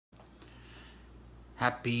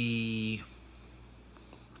Happy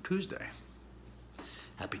Tuesday.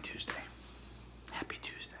 Happy Tuesday. Happy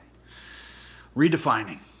Tuesday.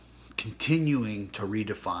 Redefining. Continuing to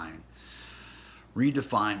redefine.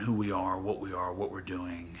 Redefine who we are, what we're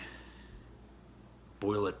doing.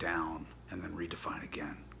 Boil it down and then redefine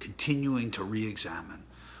again. Continuing to re-examine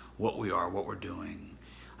what we are, what we're doing.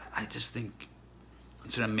 I just think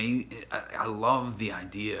it's an amazing, I love the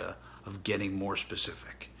idea of getting more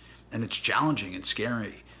specific. And it's challenging and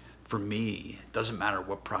scary for me. It doesn't matter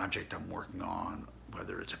what project I'm working on,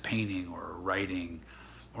 whether it's a painting or a writing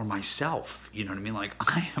or myself, you know what I mean? Like,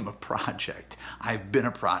 I am a project. I've been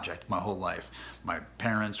a project my whole life. My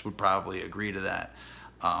parents would probably agree to that.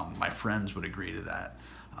 My friends would agree to that.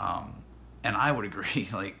 And I would agree,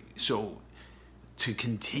 like, so to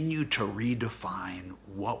continue to redefine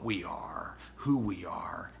what we are, who we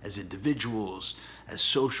are as individuals, as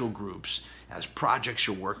social groups, as projects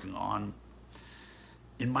you're working on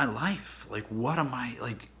in my life. Like, what am I,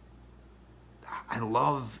 like, I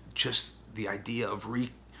love just the idea of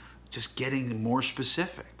just getting more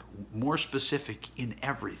specific in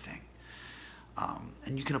everything.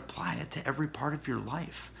 And you can apply it to every part of your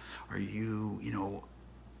life. Are you know,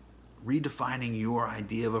 redefining your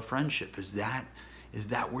idea of a friendship? Is that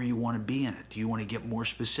where you want to be in it? Do you want to get more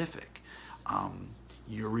specific?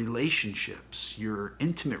 Your relationships, your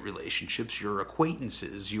intimate relationships, your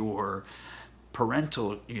acquaintances, your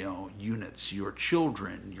parental, units, your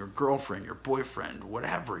children, your girlfriend, your boyfriend,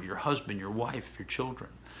 whatever, your husband, your wife, your children.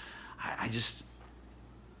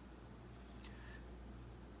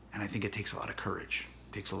 And I think it takes a lot of courage.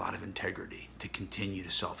 It takes a lot of integrity to continue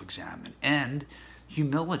to self-examine, and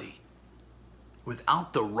humility.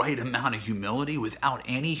 Without the right amount of humility, without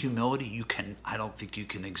any humility, I don't think you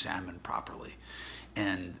can examine properly.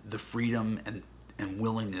 And the freedom and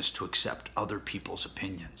willingness to accept other people's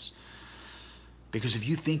opinions. Because if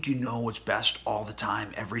you think you know what's best all the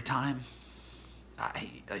time, every time,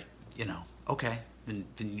 okay,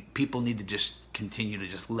 then people need to just continue to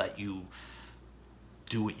just let you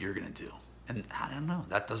do what you're going to do. And I don't know,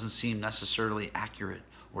 that doesn't seem necessarily accurate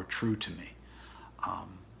or true to me.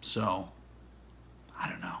 So, I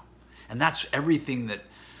don't know. And that's everything that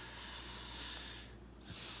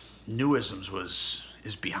NuISMS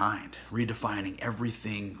is behind. Redefining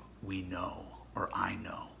everything we know, or I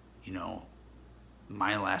know.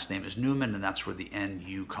 My last name is Newman, and that's where the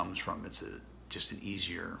NU comes from. It's just an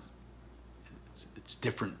easier, it's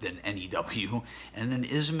different than NEW. And an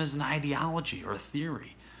ism is an ideology or a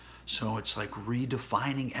theory. So it's like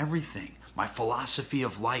redefining everything. My philosophy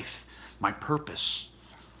of life, my purpose,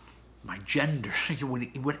 my gender,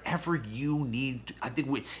 whatever you need. I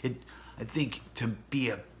think to be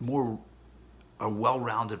a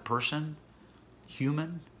well-rounded person,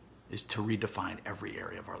 human, is to redefine every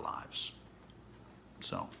area of our lives.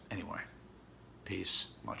 So anyway, peace,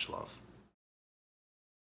 much love.